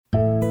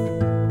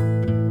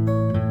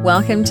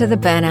Welcome to The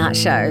Burnout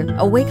Show,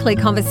 a weekly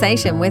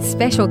conversation with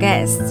special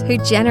guests who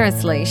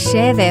generously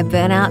share their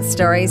burnout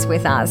stories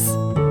with us.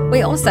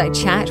 We also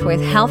chat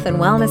with health and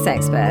wellness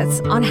experts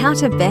on how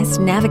to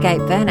best navigate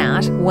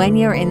burnout when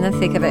you're in the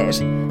thick of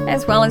it,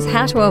 as well as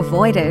how to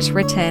avoid it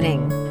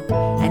returning.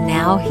 And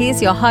now,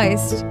 here's your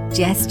host,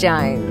 Jess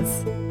Jones.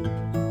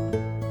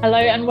 Hello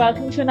and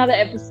welcome to another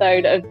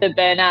episode of The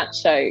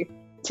Burnout Show.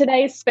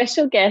 Today's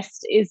special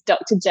guest is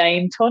Dr.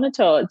 Jane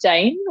Tornatore.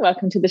 Jane,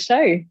 welcome to the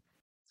show.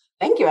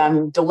 Thank you.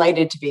 I'm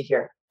delighted to be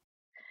here.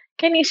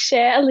 Can you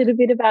share a little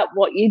bit about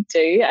what you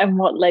do and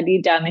what led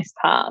you down this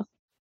path?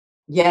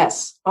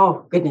 Yes.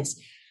 Oh, goodness.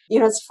 You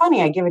know, it's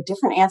funny. I give a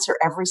different answer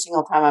every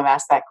single time I'm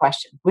asked that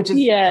question, which is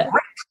great.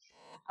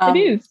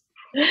 It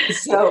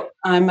is. So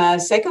I'm a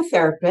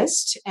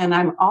psychotherapist, and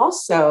I'm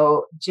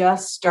also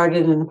just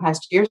started in the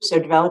past year or so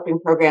developing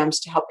programs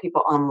to help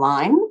people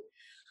online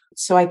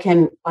so I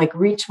can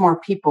reach more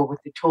people with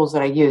the tools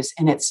that I use.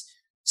 And it's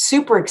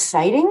super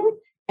exciting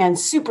and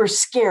super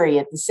scary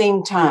at the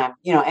same time,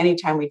 you know,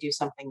 anytime we do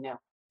something new.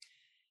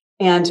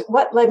 And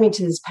what led me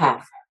to this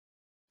path?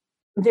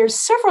 There's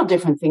several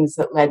different things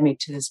that led me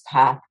to this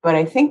path, but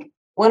I think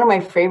one of my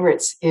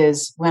favorites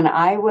is when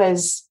I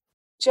was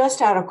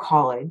just out of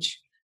college,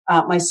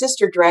 my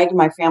sister dragged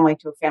my family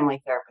to a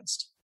family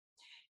therapist.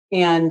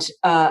 And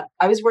I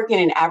was working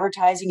in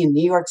advertising in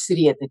New York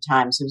City at the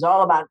time. So it was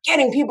all about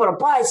getting people to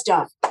buy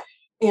stuff.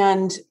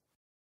 And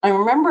I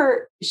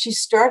remember she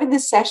started the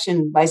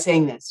session by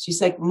saying this.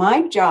 She's like,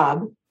 my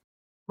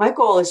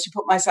goal is to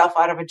put myself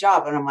out of a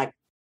job. And I'm like,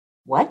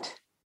 what?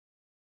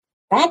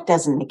 That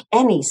doesn't make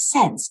any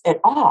sense at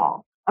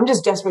all. I'm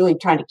just desperately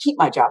trying to keep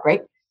my job,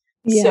 right?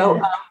 Yeah.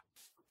 So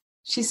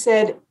she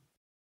said,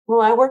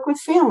 well, I work with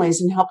families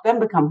and help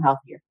them become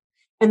healthier.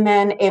 And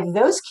then if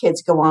those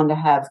kids go on to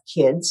have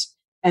kids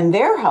and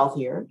they're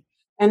healthier,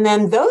 and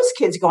then those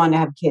kids go on to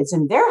have kids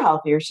and they're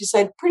healthier, she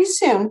said, pretty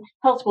soon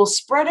health will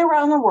spread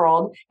around the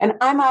world and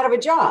I'm out of a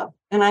job.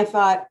 And I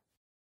thought,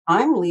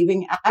 I'm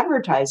leaving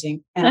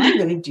advertising and I'm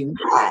going to do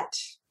that.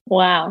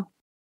 Wow.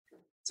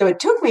 So it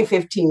took me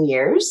 15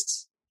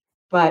 years,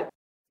 but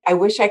I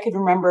wish I could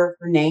remember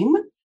her name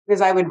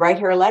because I would write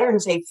her a letter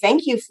and say,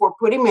 thank you for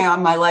putting me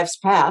on my life's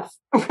path.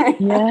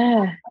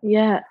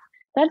 Yeah.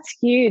 That's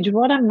huge.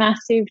 What a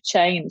massive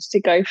change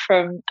to go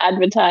from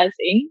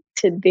advertising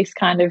to this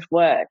kind of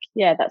work.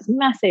 Yeah, that's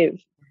massive.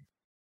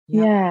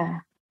 Yeah.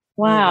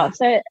 Wow. Yeah.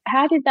 So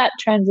how did that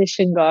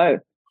transition go?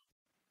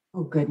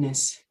 Oh,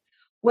 goodness.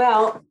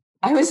 Well,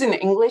 I was an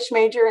English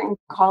major in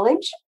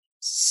college,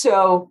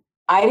 so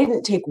I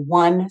didn't take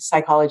one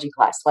psychology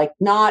class, like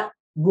not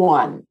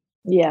one.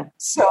 Yeah.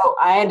 So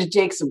I had to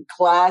take some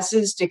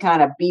classes to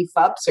kind of beef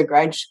up so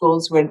graduate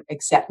schools would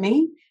accept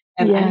me.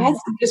 And I had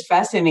some just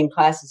fascinating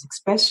classes,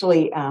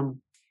 especially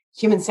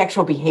human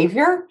sexual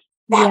behavior.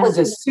 That was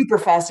a super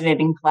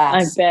fascinating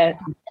class. I bet.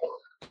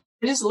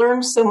 I just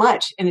learned so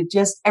much. And it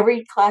just,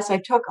 every class I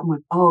took, I'm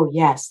like, oh,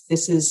 yes,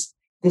 this is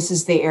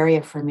the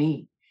area for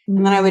me. Mm-hmm.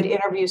 And then I would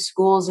interview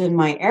schools in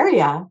my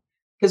area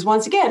because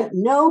once again,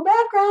 no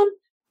background.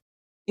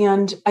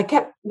 And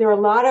there were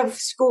a lot of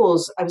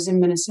schools. I was in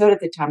Minnesota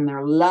at the time. There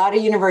were a lot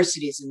of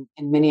universities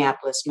in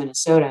Minneapolis,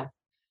 Minnesota.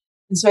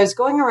 And so I was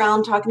going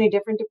around talking to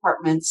different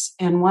departments.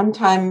 And one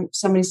time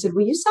somebody said,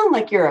 well, you sound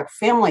like you're a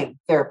family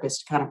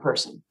therapist kind of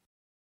person.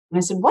 And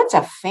I said, what's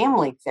a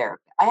family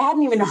therapist? I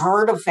hadn't even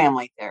heard of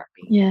family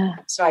therapy. Yeah.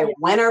 So I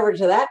went over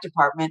to that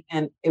department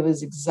and it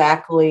was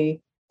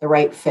exactly the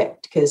right fit.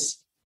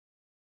 Because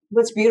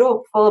what's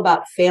beautiful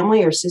about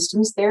family or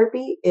systems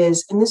therapy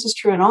is, and this is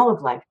true in all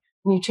of life,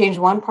 when you change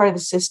one part of the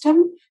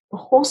system, the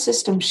whole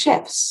system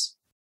shifts.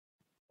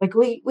 Like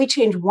we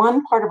change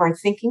one part of our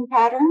thinking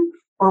pattern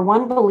or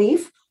one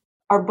belief,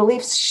 our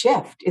beliefs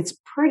shift. It's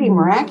pretty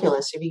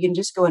miraculous if you can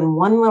just go in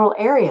one little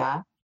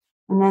area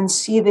and then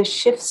see the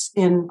shifts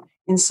in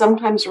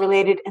sometimes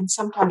related and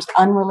sometimes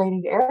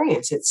unrelated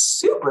areas. It's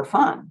super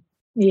fun.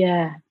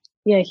 Yeah,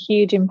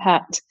 huge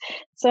impact.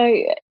 So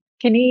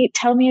can you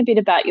tell me a bit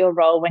about your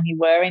role when you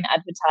were in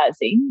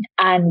advertising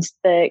and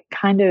the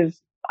kind of,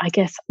 I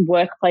guess,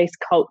 workplace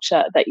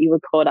culture that you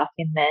were caught up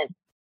in then?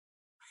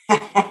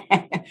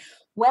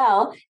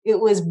 Well, it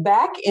was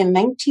back in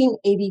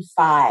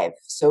 1985,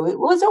 so it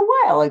was a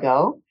while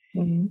ago,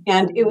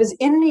 and it was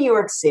in New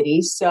York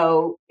City.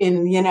 So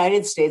in the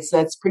United States,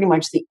 that's pretty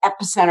much the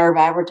epicenter of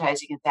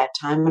advertising at that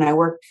time. And I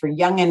worked for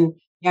Young and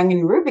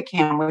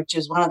Rubicam, which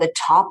is one of the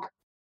top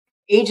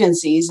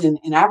agencies in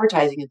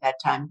advertising at that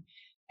time.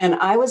 And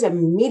I was a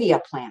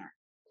media planner.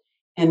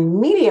 And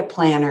media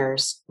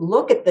planners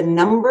look at the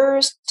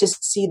numbers to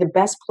see the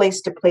best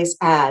place to place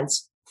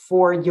ads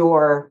for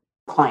your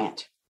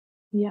client.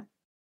 Yeah.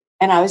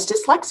 And I was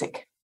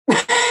dyslexic.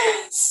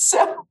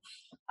 So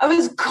I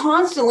was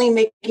constantly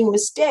making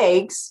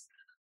mistakes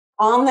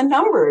on the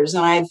numbers.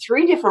 And I had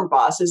 3 different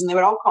bosses and they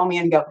would all call me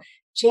and go,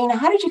 Jane,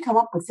 how did you come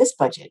up with this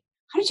budget?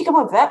 How did you come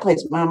up with that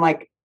placement? And I'm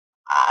like,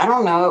 I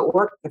don't know. It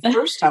worked the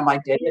first time I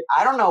did it.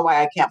 I don't know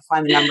why I can't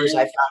find the numbers I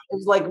found. It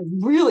was like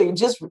really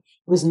just, it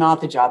was not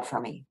the job for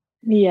me.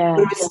 Yeah.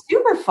 But it was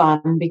super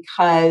fun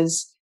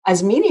because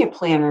as media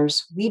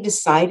planners, we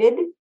decided,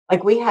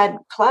 like we had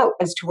clout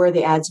as to where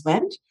the ads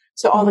went.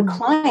 So all the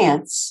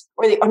clients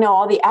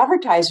all the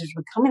advertisers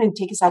would come in and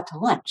take us out to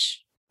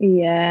lunch.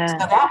 Yeah. So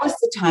that was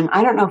the time.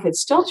 I don't know if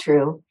it's still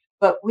true,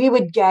 but we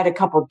would get a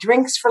couple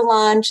drinks for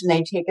lunch and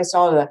they'd take us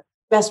all to the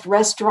best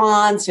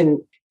restaurants and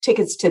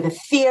tickets to the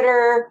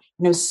theater.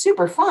 And it was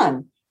super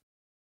fun.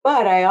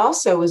 But I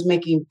also was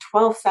making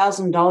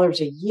 $12,000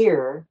 a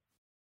year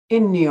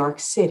in New York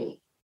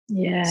City.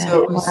 Yeah.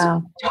 So it was,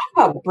 talk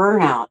about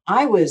burnout.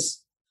 I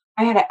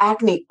had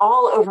acne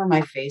all over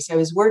my face. I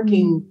was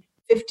working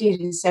 50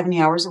 to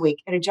 70 hours a week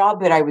at a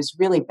job that I was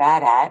really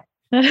bad at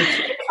with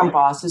different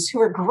bosses who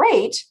were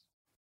great,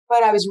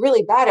 but I was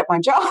really bad at my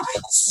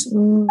jobs.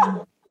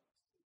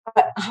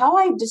 But how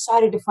I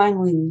decided to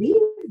finally leave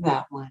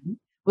that one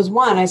was,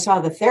 one, I saw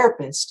the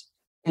therapist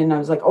and I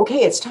was like,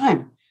 okay, it's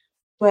time.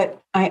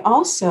 But I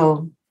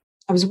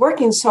was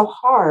working so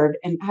hard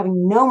and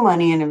having no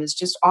money and it was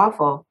just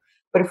awful.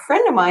 But a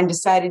friend of mine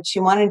decided she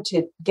wanted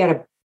to get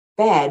a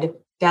bed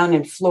down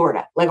in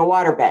Florida, like a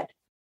water bed.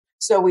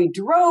 So we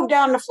drove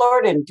down to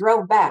Florida and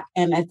drove back.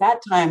 And at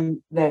that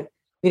time, we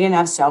didn't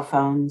have cell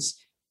phones.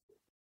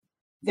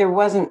 There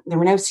were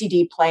no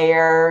CD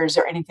players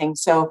or anything.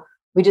 So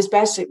we just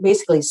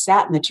basically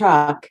sat in the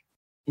truck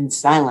in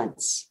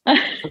silence for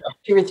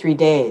 2 or 3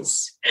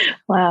 days.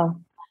 Wow.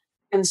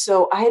 And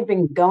so I had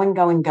been going.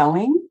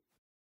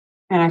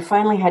 And I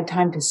finally had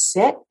time to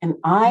sit. And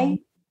I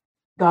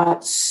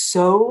got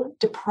so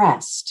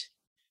depressed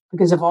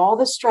because of all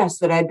the stress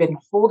that I'd been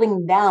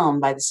holding down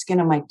by the skin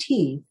of my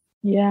teeth.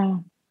 Yeah.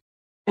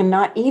 And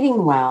not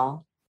eating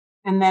well.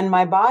 And then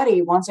my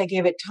body, once I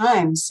gave it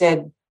time,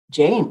 said,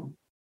 Jane,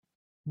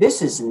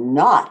 this is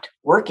not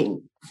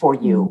working for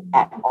you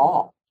at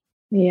all.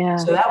 Yeah.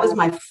 So that was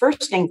my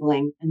first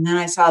inkling. And then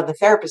I saw the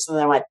therapist and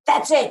then I went,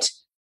 that's it.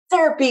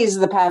 Therapy is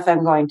the path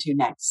I'm going to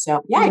next.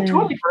 So I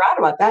totally forgot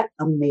about that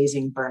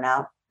amazing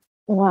burnout.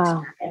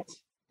 Wow.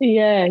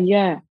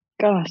 Yeah.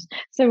 Gosh.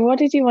 So what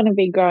did you want to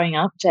be growing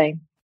up,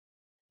 Jane?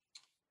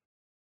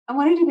 I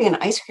wanted to be an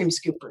ice cream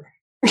scooper.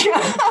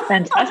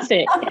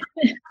 Fantastic.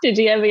 Did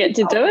you ever get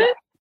to do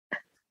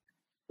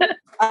it?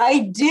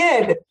 I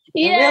did.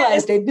 Yeah. I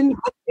realized I didn't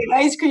want to be an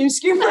ice cream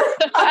scooper.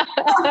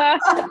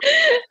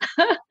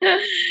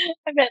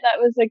 I bet that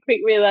was a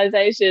quick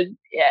realization.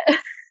 Yeah.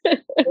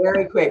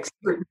 Very quick.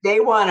 Day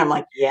one, I'm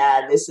like,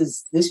 yeah, this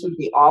would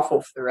be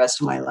awful for the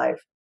rest of my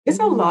life. It's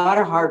a lot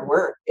of hard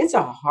work. It's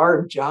a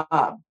hard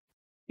job.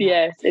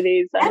 Yes, it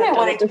is. And I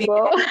wanted to be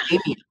an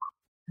academia.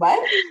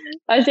 What?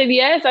 I said,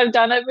 yes, I've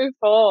done it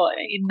before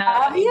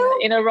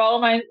in a role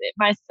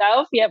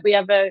myself. Yeah, we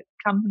have a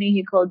company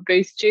here called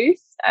Boost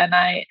Juice,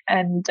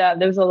 and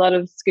there was a lot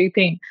of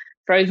scooping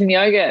frozen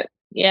yogurt.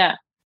 Yeah,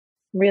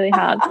 really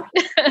hard.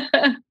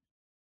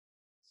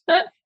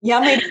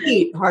 Yummy to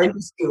eat, hard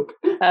to scoop.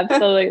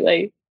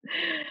 Absolutely.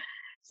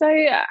 So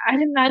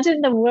I'd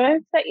imagine the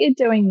work that you're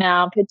doing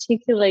now,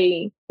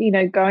 particularly,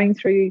 going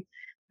through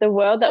the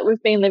world that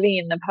we've been living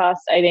in the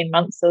past 18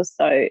 months or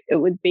so,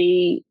 it would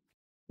be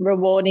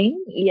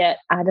rewarding, yet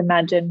I'd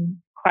imagine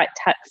quite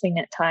taxing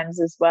at times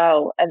as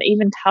well, and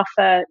even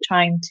tougher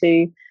trying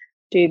to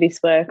do this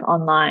work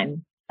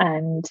online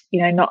and,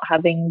 not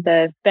having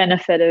the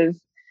benefit of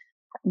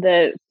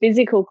the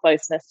physical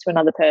closeness to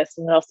another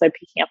person and also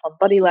picking up on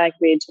body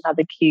language and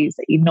other cues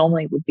that you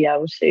normally would be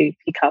able to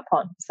pick up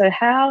on. So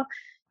how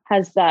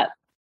has that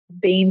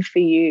been for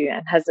you,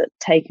 and has it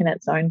taken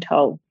its own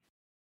toll?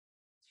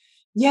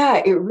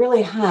 Yeah, it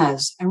really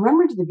has. I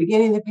remember at the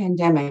beginning of the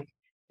pandemic,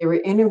 they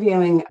were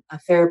interviewing a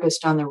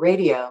therapist on the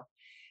radio,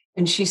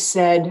 and she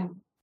said,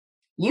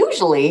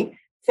 usually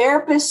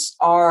therapists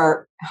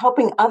are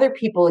helping other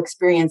people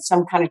experience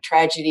some kind of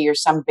tragedy or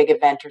some big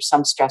event or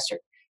some stressor.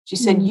 She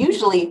said,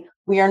 usually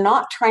we are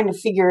not trying to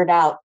figure it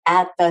out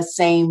at the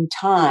same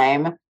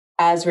time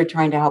as we're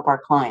trying to help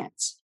our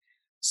clients.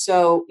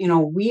 So,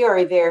 we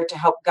are there to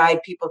help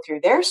guide people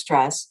through their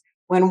stress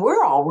when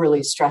we're all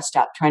really stressed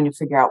out trying to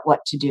figure out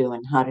what to do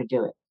and how to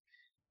do it.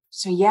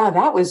 So, yeah,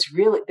 that was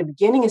really the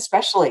beginning,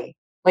 especially.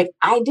 Like,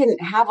 I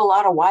didn't have a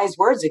lot of wise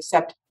words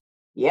except,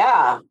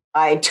 yeah,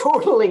 I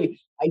totally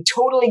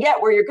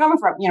get where you're coming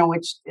from,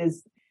 which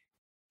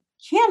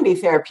can be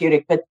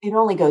therapeutic, but it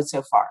only goes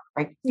so far,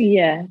 right?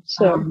 Yeah,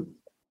 sure.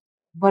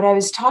 But I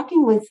was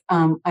talking with,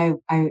 I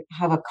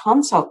have a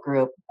consult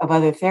group of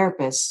other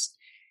therapists,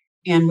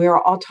 and we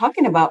were all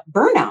talking about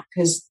burnout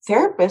because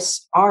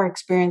therapists are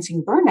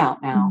experiencing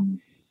burnout now.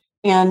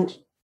 And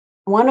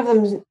one of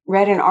them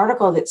read an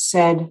article that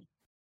said,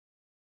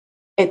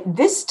 at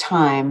this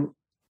time,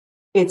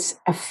 it's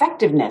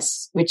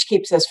effectiveness which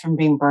keeps us from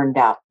being burned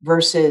out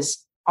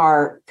versus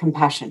our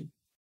compassion.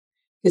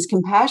 Because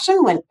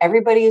compassion, when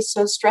everybody is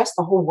so stressed,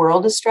 the whole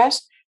world is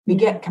stressed, we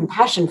get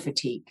compassion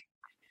fatigue.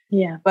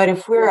 Yeah. But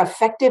if we're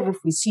effective, if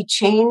we see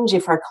change,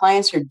 if our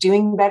clients are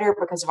doing better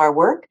because of our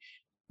work,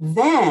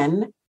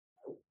 then,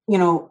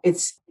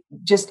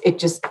 it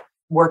just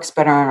works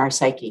better on our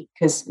psyche.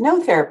 Because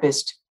no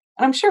therapist,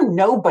 and I'm sure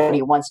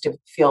nobody wants to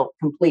feel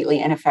completely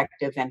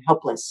ineffective and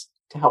helpless.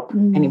 to help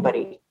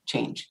anybody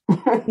change.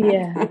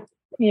 Yeah.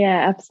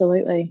 Yeah,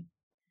 absolutely.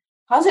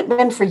 How's it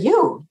been for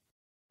you?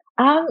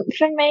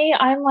 For me,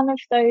 I'm one of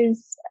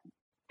those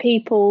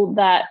people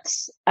that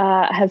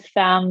have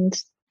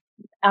found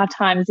our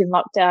times in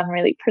lockdown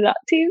really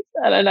productive.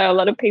 I don't know, a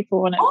lot of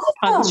people want to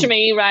punch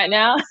me right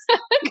now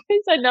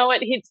because I know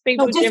it hits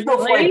people just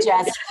differently. Go for it,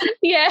 Jess.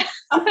 Yeah.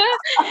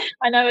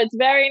 I know it's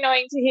very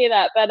annoying to hear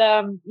that, but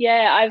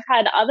yeah, I've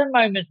had other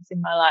moments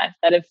in my life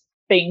that have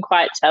been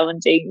quite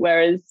challenging,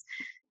 whereas,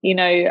 you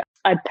know,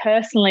 I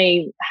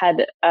personally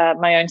had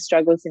my own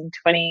struggles in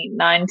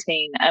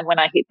 2019 and when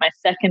I hit my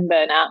second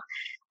burnout.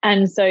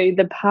 And so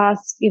the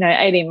past,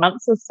 18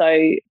 months or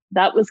so,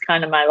 that was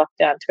kind of my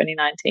lockdown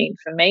 2019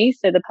 for me.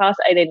 So the past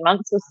 18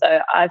 months or so,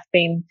 I've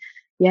been,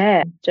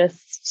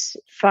 just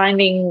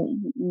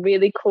finding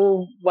really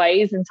cool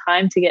ways and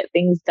time to get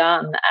things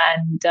done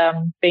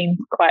and being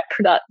quite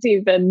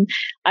productive. And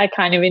I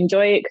kind of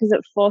enjoy it because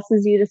it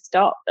forces you to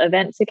stop.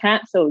 Events are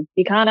cancelled.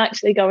 You can't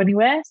actually go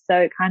anywhere. So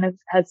it kind of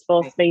has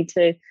forced me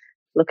to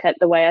look at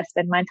the way I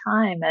spend my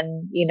time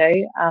and,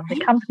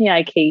 the company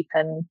I keep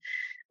and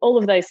all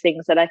of those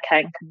things that I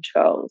can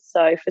control.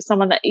 So for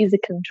someone that is a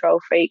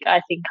control freak,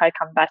 I think I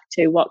come back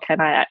to what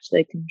can I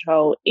actually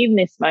control in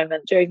this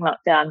moment during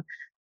lockdown.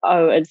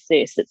 Oh, it's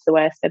this. It's the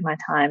way I spend my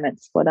time.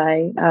 It's what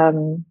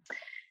the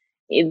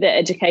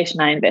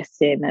education I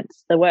invest in.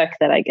 It's the work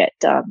that I get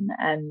done.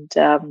 And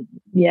so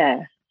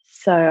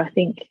I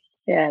think,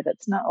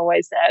 that's not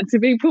always the answer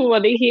people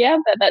want to hear,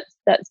 but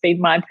that's been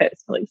my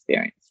personal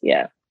experience.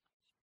 Yeah.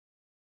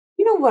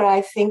 You know what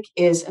I think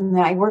is, and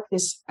I work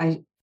with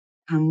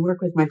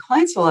my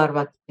clients a lot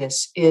about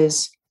this,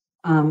 is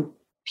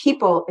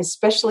people,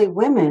 especially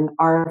women,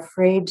 are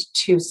afraid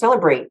to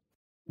celebrate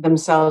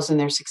themselves and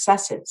their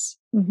successes.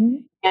 Mm-hmm.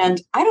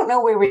 And I don't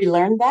know where we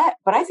learned that,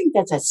 but I think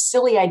that's a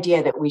silly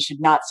idea that we should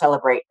not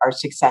celebrate our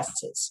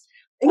successes.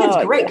 I think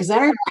it's great because then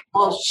everybody's like,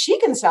 well, she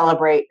can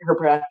celebrate her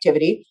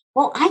productivity.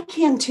 Well, I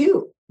can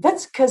too.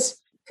 That's because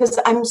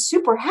I'm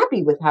super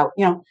happy with how,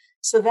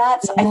 so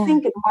that's, I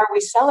think the more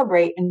we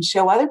celebrate and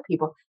show other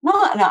people, no,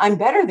 I'm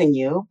better than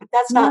you, but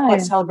that's not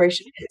what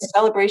celebration is.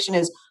 Celebration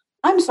is,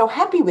 I'm so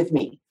happy with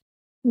me.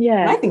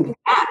 Yeah. And I think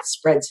that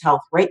spreads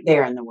health right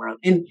there in the world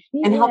and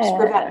helps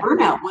prevent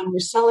burnout when we're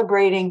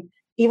celebrating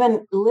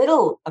even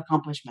little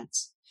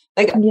accomplishments.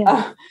 Like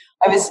I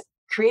was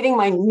creating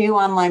my new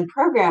online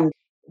program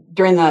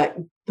during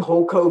the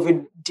whole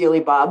COVID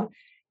dealy bob,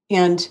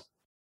 and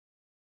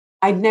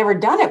I'd never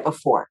done it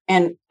before.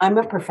 And I'm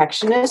a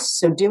perfectionist.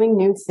 So doing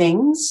new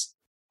things,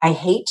 I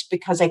hate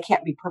because I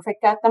can't be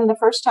perfect at them the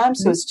first time.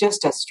 So it's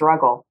just a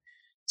struggle.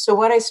 So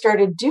what I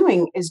started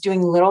doing is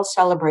doing little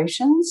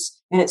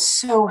celebrations. And it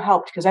so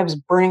helped because I was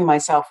burning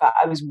myself out.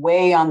 I was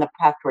way on the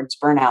path towards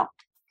burnout,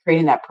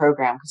 creating that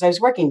program because I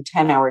was working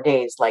 10-hour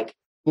days,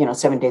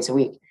 7 days a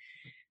week.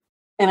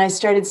 And I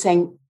started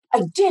saying,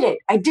 I did it.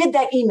 I did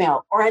that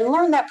email, or I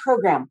learned that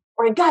program,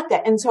 or I got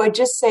that. And so I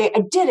just say,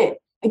 I did it.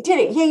 I did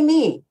it. Yay,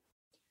 me.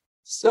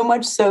 So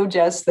much so,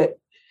 Jess, that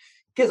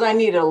because I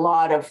needed a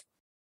lot of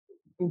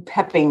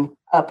pepping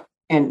up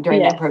and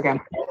during that program.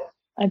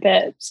 I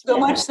bet. So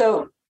much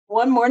so,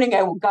 one morning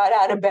I got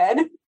out of bed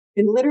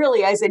and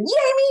literally I said, yay,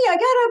 me, I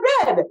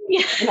got out of bed.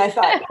 Yeah. And I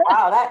thought,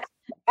 wow,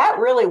 that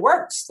really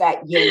works,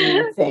 that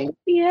yay, me thing.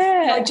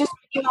 Yeah. It just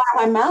came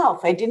out of my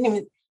mouth. I didn't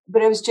even,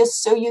 but I was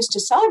just so used to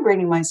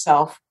celebrating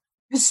myself,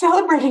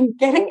 celebrating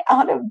getting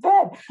out of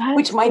bed,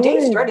 which my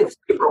day started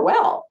super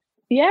well.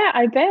 Yeah,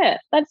 I bet.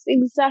 That's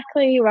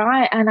exactly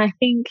right. And I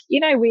think,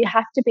 we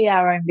have to be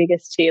our own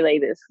biggest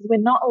cheerleaders because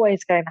we're not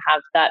always going to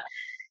have that,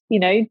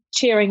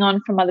 cheering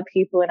on from other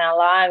people in our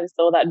lives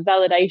or that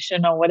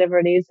validation or whatever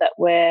it is that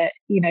we're,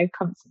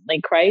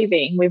 constantly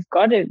craving. We've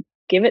got to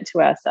give it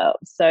to ourselves.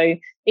 So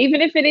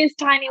even if it is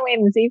tiny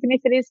wins, even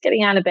if it is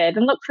getting out of bed,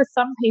 and look, for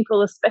some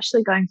people,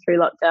 especially going through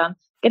lockdown,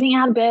 getting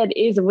out of bed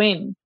is a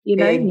win,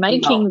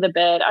 making the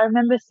bed. I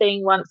remember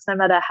seeing once, no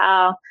matter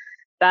how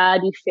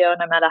bad you feel,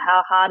 no matter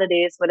how hard it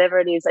is, whatever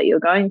it is that you're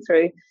going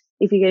through,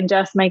 if you can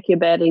just make your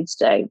bed each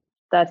day,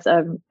 that's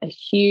a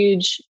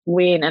huge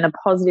win and a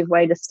positive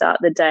way to start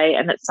the day.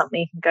 And it's something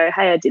you can go,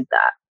 hey, I did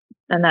that.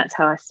 And that's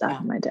how I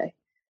started my day.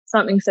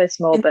 Something so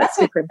small, but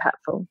super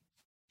impactful.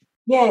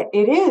 Yeah,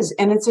 it is.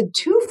 And it's a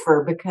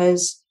twofer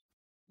because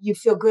you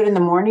feel good in the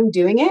morning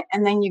doing it.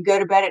 And then you go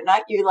to bed at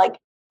night, you're like,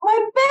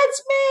 my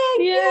bed's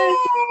made. Yeah,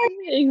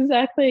 yay!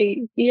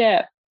 Exactly.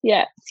 Yeah.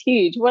 Yeah, it's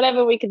huge.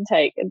 Whatever we can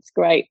take, it's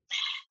great.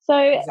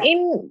 So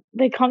in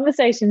the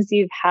conversations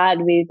you've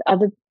had with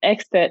other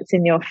experts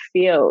in your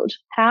field,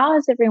 how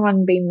has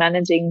everyone been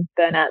managing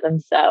burnout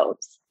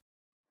themselves?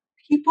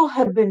 People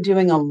have been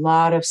doing a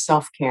lot of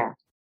self-care,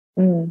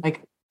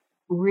 like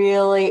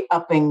really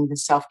upping the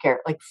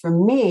self-care. Like for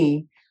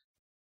me,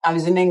 I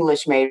was an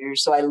English major,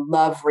 so I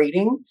love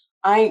reading.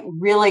 I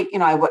really,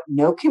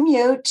 no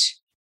commute,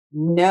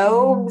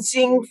 no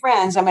seeing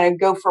friends. I'm going to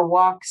go for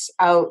walks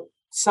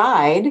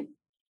outside,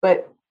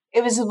 but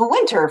it was in the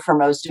winter for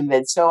most of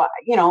it. So,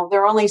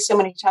 there are only so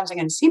many times I'm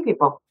going to see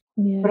people.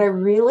 Yeah. But I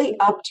really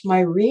upped my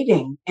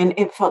reading and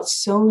it felt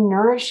so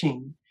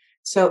nourishing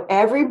So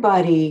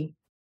everybody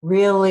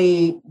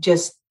really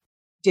just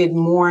did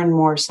more and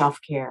more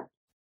self-care.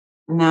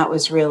 And that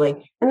was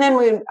really, and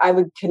then I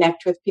would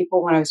connect with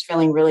people when I was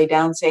feeling really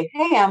down, say,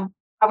 hey, I'm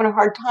having a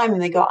hard time.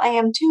 And they go, I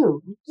am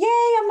too.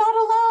 Yay, I'm not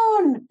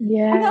alone.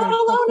 Yeah. I'm not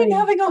alone in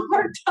having a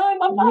hard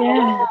time. I'm not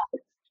alone.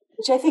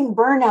 Which I think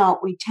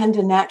burnout, we tend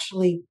to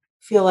naturally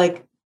feel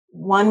like,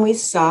 one, we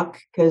suck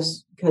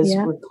because we're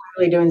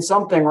clearly doing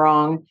something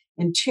wrong.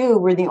 And two,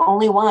 we're the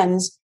only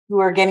ones who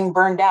are getting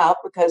burned out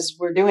because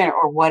we're doing it,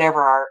 or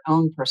whatever our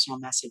own personal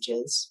message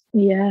is.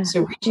 Yeah.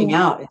 So reaching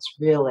out, it's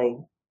really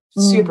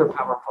super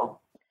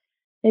powerful.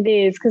 It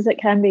is, because it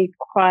can be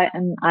quite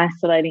an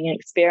isolating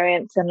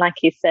experience. And like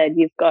you said,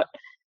 you've got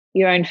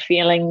your own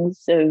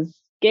feelings of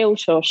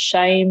guilt or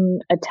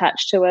shame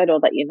attached to it, or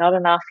that you're not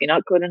enough, you're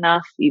not good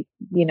enough, you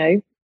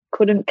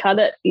couldn't cut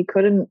it, you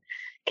couldn't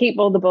keep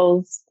all the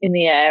balls in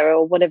the air,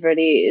 or whatever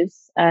it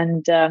is.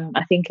 And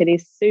I think it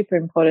is super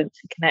important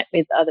to connect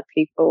with other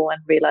people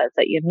and realize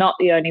that you're not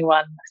the only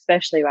one,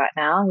 especially right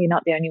now. You're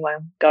not the only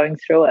one going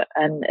through it,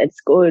 and it's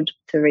good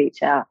to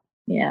reach out.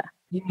 Yeah.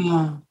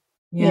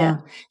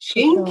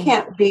 Shame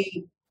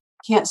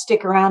can't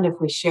stick around if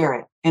we share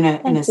it in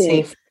a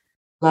safe,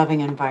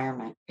 loving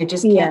environment. It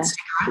just can't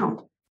stick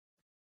around.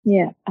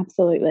 Yeah,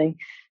 absolutely.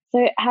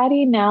 So how do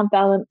you now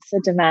balance the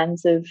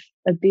demands of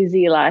a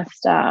busy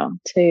lifestyle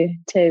to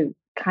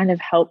kind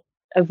of help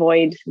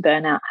avoid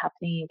burnout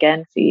happening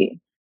again for you?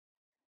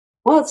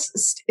 Well,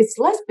 it's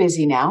less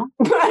busy now.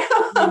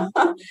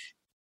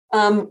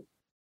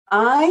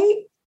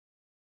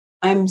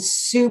 I'm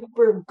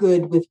super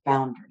good with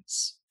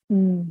boundaries.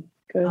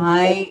 Good.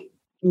 I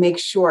make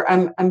sure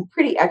I'm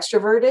pretty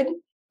extroverted,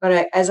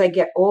 but as I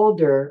get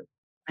older,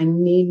 I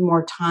need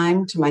more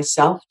time to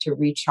myself to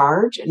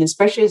recharge. And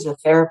especially as a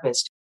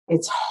therapist,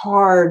 it's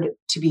hard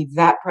to be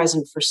that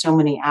present for so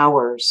many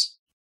hours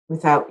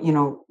without,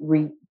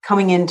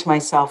 coming into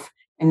myself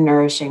and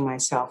nourishing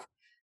myself.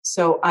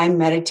 So I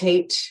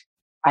meditate,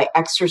 I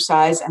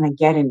exercise, and I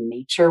get in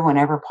nature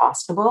whenever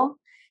possible.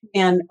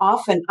 And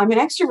often I'm an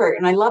extrovert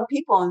and I love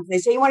people. And they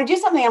say, you want to do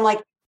something? I'm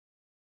like,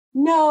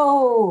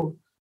 no,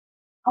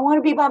 I want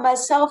to be by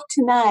myself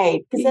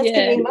tonight because that's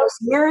going to be most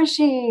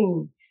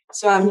nourishing.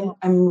 So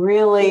I'm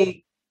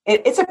really,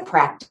 it's a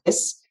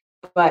practice,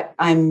 but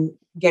I'm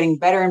getting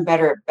better and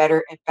better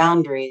at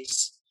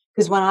boundaries.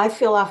 Because when I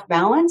feel off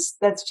balance,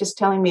 that's just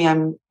telling me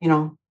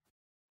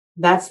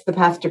that's the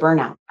path to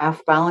burnout.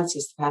 Off balance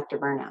is the path to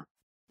burnout.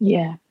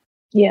 Yeah,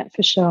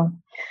 for sure.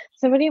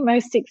 So what are you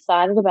most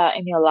excited about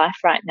in your life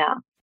right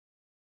now?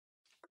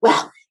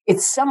 Well,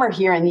 it's summer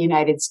here in the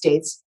United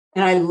States,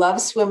 and I love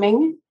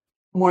swimming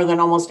more than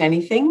almost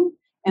anything.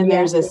 And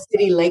there's a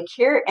city lake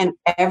here, and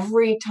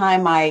every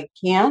time I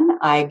can,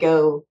 I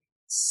go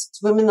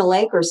swim in the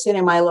lake or sit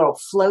in my little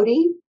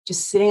floaty,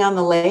 just sitting on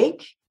the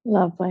lake.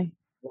 Lovely.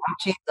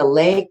 Watching the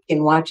lake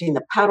and watching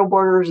the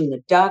paddleboarders and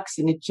the ducks,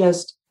 and it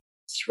just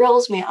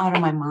thrills me out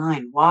of my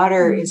mind.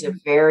 Water is a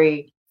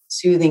very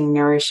soothing,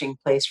 nourishing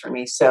place for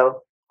me.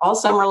 So all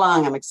summer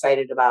long, I'm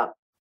excited about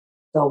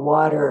the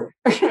water.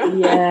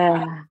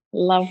 Yeah,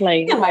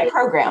 lovely. And my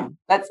program.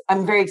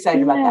 I'm very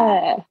excited about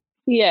that.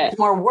 Yeah. It's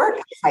more work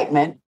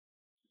excitement,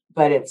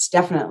 but it's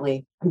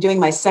definitely, I'm doing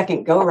my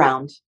second go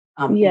round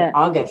in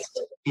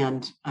August,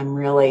 and I'm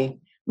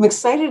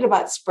excited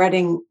about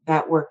spreading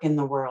that work in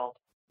the world.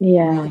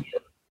 Yeah. Really.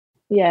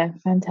 Yeah,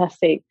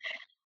 fantastic.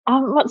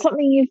 What's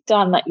something you've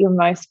done that you're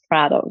most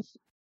proud of?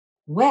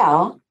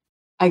 Well,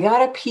 I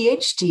got a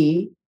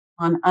PhD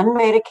on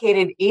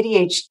unmedicated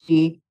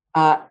ADHD,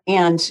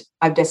 and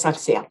I have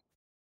dyslexia.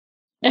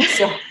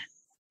 So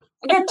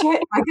I got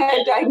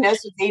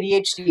diagnosed with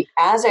ADHD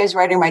as I was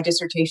writing my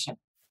dissertation.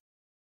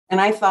 And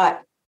I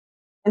thought,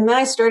 and then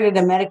I started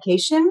a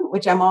medication,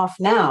 which I'm off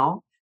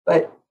now,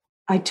 but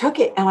I took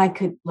it and I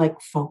could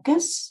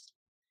focus.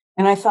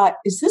 And I thought,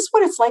 is this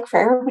what it's like for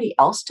everybody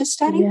else to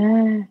study?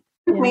 Yeah.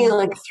 It took me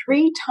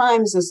 3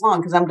 times as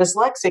long, because I'm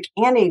dyslexic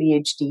and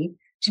ADHD,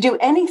 to do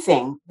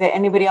anything that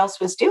anybody else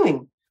was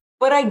doing.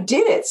 But I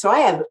did it. So I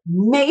have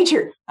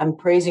I'm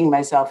praising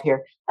myself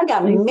here. I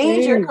got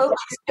major coping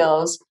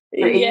skills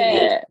for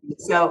ADHD.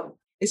 So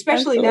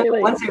especially now,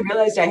 once I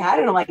realized I had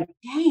it, I'm like,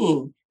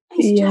 dang,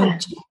 nice job,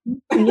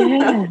 Jim.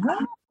 Yeah.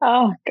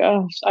 Oh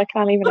gosh, I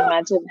can't even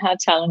imagine how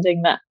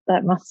challenging that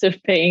must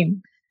have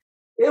been.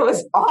 It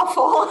was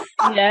awful.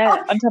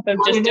 Yeah, on top of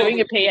just doing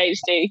a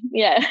PhD.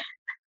 Yeah.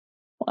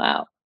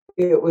 Wow.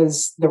 It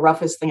was the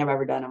roughest thing I've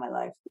ever done in my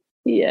life.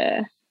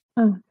 Yeah.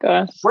 Oh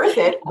gosh. Worth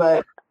it,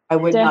 but I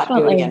would not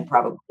do it again,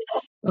 probably.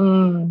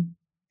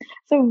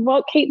 So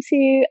what keeps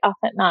you up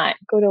at night,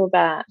 good or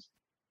bad?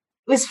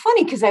 It was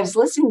funny because I was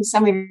listening to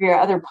some of your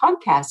other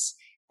podcasts,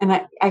 and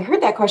I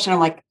heard that question. I'm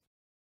like,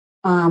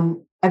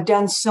 I've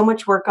done so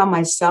much work on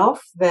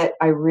myself that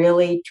I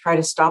really try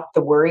to stop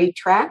the worry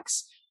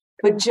tracks.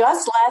 But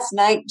just last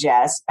night,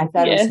 Jess, I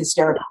thought it was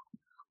hysterical.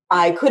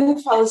 I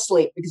couldn't fall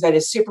asleep because I had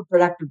a super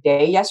productive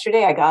day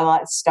yesterday. I got a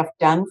lot of stuff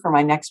done for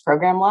my next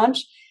program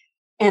launch.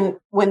 And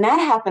when that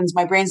happens,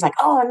 my brain's like,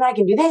 oh, and I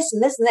can do this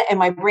and this and that. And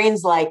my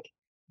brain's like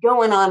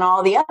going on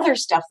all the other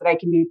stuff that I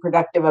can be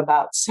productive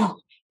about. So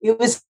it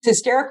was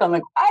hysterical. I'm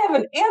like, I have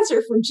an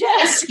answer for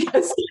Jess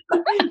because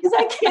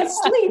I can't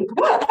sleep.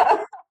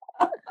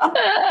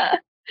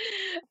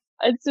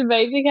 It's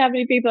amazing how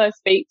many people I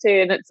speak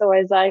to, and it's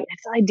always like,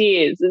 it's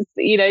ideas. It's,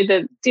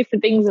 the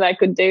different things that I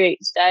could do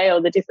each day, or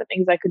the different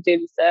things I could do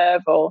to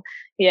serve, or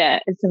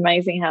it's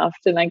amazing how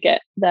often I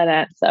get that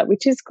answer,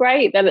 which is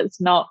great that it's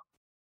not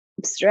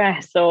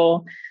stress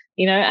or,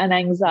 an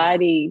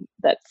anxiety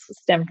that's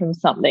stemmed from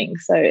something.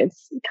 So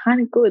it's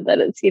kind of good that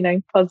it's,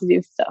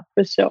 positive stuff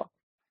for sure.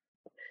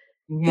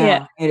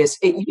 Yeah, it is.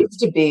 It used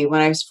to be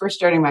when I was first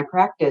starting my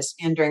practice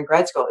and during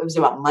grad school, it was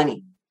about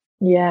money.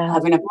 Yeah. I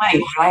have enough money.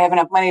 Do I have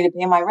enough money to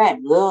pay my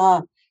rent?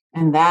 Ugh.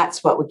 And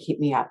that's what would keep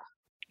me up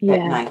at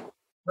night.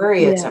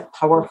 Worry is a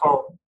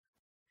powerful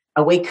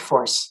awake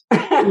force.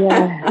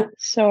 Yeah,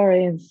 sure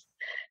is.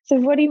 So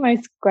what are you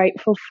most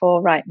grateful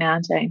for right now,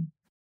 Jane?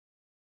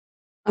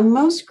 I'm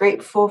most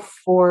grateful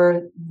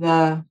for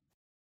the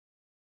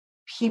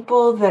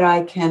people that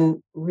I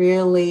can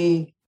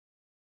really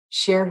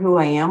share who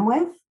I am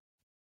with.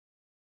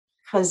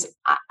 Because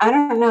I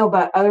don't know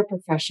about other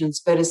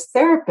professions, but as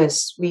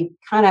therapists, we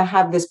kind of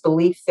have this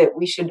belief that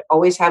we should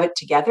always have it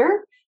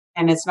together.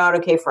 And it's not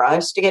okay for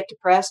us to get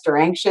depressed or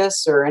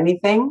anxious or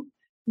anything,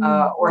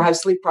 or have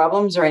sleep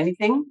problems or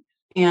anything.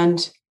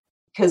 And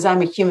because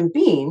I'm a human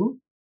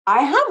being,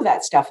 I have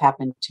that stuff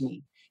happen to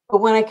me.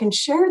 But when I can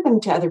share them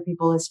to other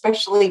people,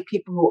 especially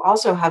people who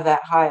also have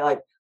that high, like,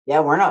 yeah,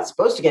 we're not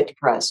supposed to get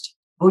depressed.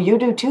 Oh, you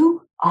do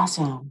too?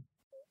 Awesome.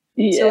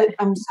 Yeah. So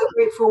I'm so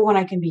grateful when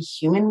I can be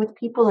human with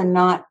people and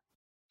not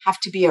have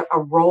to be a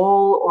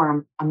role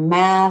or a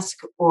mask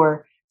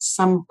or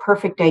some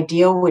perfect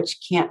ideal, which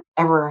can't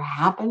ever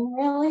happen,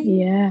 really.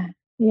 Yeah.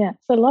 Yeah.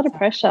 It's a lot of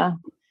pressure.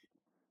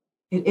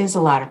 It is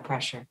a lot of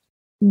pressure.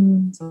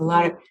 It's a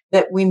lot of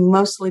that we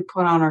mostly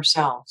put on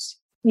ourselves.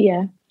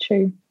 Yeah,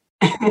 true.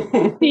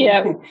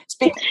 Yeah.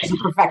 Speaking as a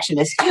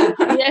perfectionist.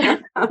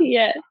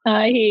 Yeah,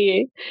 I hear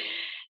you.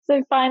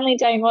 So finally,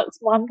 Jane, what's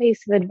one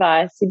piece of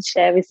advice you'd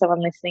share with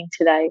someone listening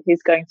today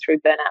who's going through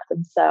burnout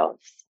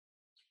themselves?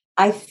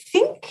 I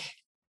think,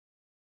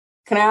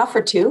 can I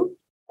offer two?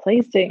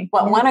 Please do.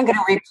 Well, one, I'm going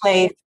to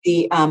replay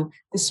the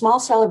small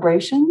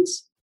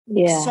celebrations.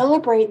 Yeah.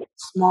 Celebrate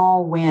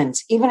small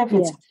wins, even if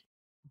it's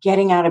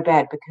getting out of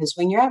bed, because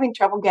when you're having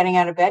trouble getting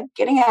out of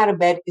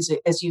bed is,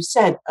 as you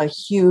said, a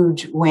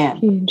huge win.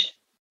 Huge.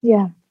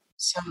 Yeah.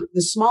 So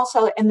the small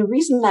cell, and the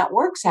reason that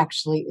works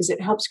actually is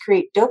it helps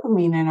create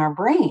dopamine in our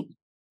brain.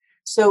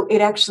 So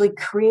it actually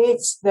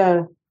creates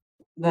the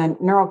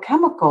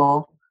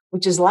neurochemical,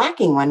 which is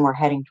lacking when we're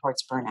heading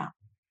towards burnout.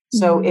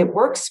 So it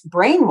works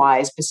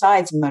brain-wise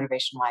besides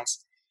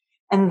motivation-wise.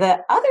 And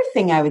the other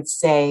thing I would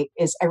say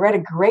is I read a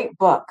great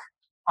book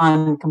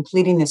on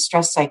completing the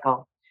stress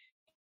cycle.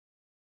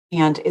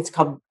 And it's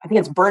called, I think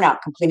it's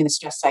Burnout, Completing the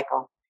Stress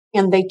Cycle.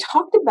 And they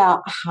talked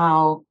about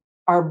how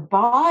our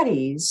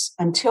bodies,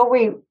 until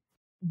we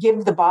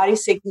give the body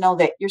signal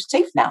that you're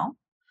safe now,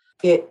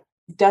 it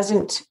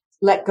doesn't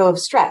let go of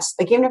stress.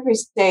 Like even if we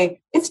say,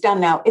 it's done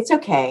now, it's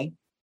okay,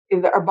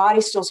 our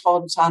body still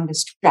holds on to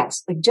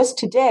stress. Like just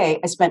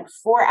today, I spent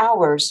 4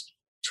 hours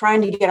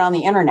trying to get on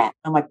the internet.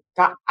 I'm like,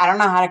 God, I don't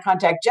know how to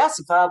contact Jess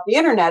without the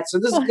internet. So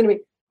this is going to be,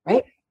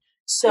 right?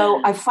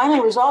 So I finally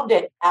resolved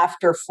it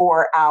after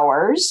 4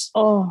 hours.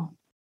 Oh.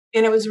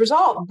 And it was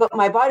resolved. But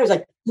my body was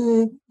like,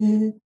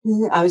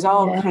 I was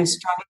all kind of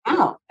strung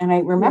out. And I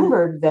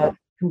remembered the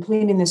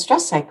completing the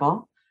stress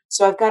cycle.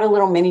 So I've got a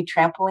little mini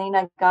trampoline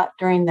I got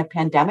during the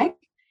pandemic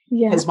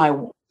because my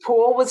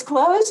pool was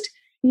closed.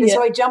 And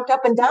so I jumped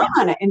up and down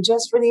on it and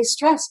just released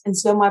stress. And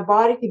so my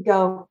body could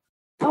go,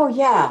 oh,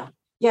 yeah,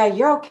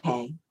 you're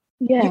okay.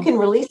 Yeah. You can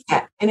release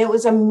that. And it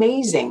was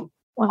amazing.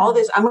 Wow. All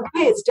this, I'm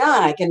okay, it's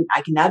done. I can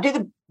now do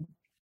the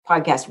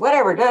podcast,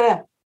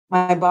 whatever.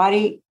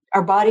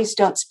 Our bodies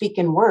don't speak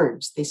in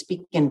words. They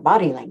speak in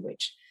body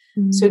language.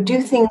 So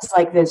do things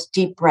like this,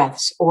 deep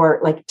breaths, or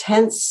like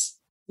tense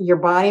your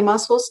body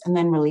muscles and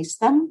then release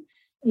them.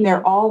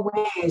 They're all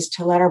ways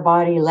to let our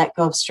body let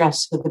go of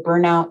stress so the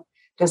burnout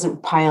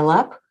doesn't pile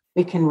up.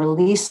 We can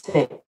release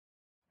it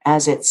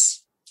as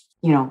it's,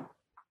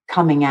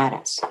 coming at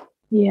us.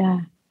 Yeah.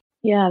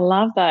 Yeah, I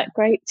love that.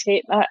 Great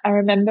tip. I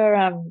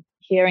remember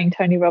hearing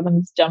Tony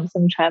Robbins jump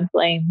some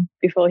trampoline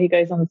before he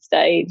goes on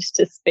stage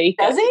to speak.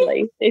 Does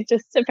he? It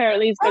just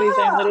apparently he's got his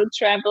own little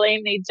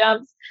trampoline. He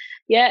jumps,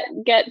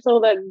 gets all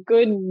the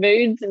good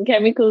moods and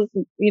chemicals,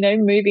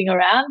 moving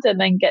around, and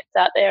then gets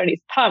out there and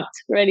he's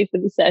pumped, ready for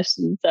the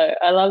session. So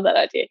I love that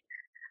idea.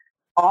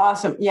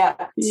 Awesome.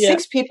 Yeah.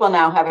 6 people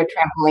now have a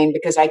trampoline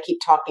because I keep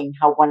talking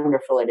how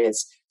wonderful it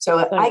is. So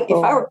cool.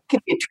 If I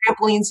could be a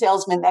trampoline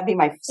salesman, that'd be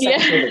my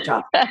second favorite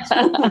job.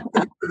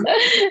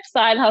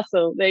 Side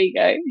hustle. There you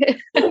go.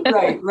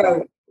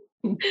 Right.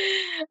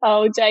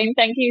 Oh, Jane,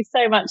 thank you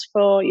so much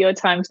for your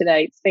time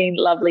today. It's been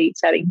lovely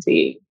chatting to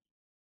you.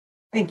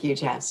 Thank you,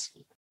 Jess.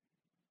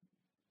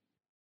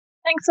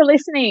 Thanks for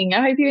listening.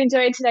 I hope you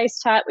enjoyed today's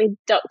chat with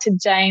Dr.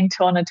 Jane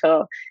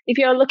Tornatore. If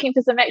you're looking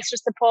for some extra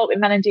support with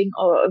managing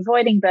or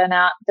avoiding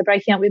burnout, the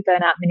Breaking Up with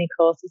Burnout mini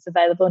course is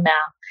available now.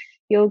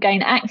 You'll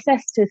gain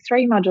access to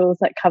 3 modules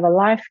that cover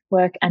life,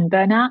 work, and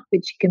burnout,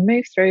 which you can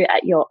move through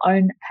at your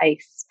own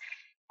pace.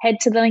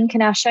 Head to the link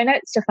in our show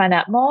notes to find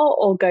out more,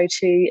 or go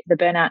to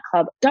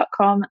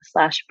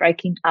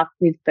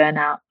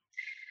theburnoutklub.com/breakingupwithburnout.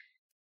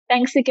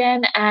 Thanks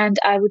again, and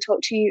I will talk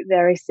to you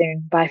very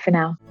soon. Bye for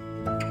now.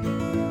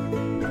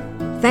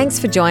 Thanks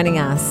for joining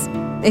us.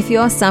 If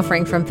you're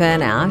suffering from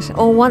burnout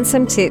or want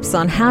some tips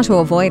on how to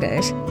avoid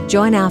it,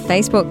 join our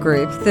Facebook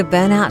group, the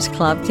Burnout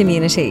Club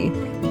Community.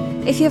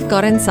 If you've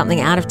gotten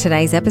something out of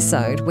today's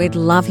episode, we'd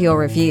love your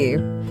review.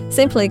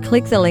 Simply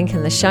click the link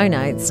in the show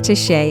notes to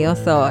share your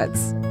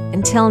thoughts.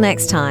 Until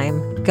next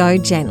time, go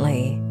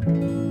gently.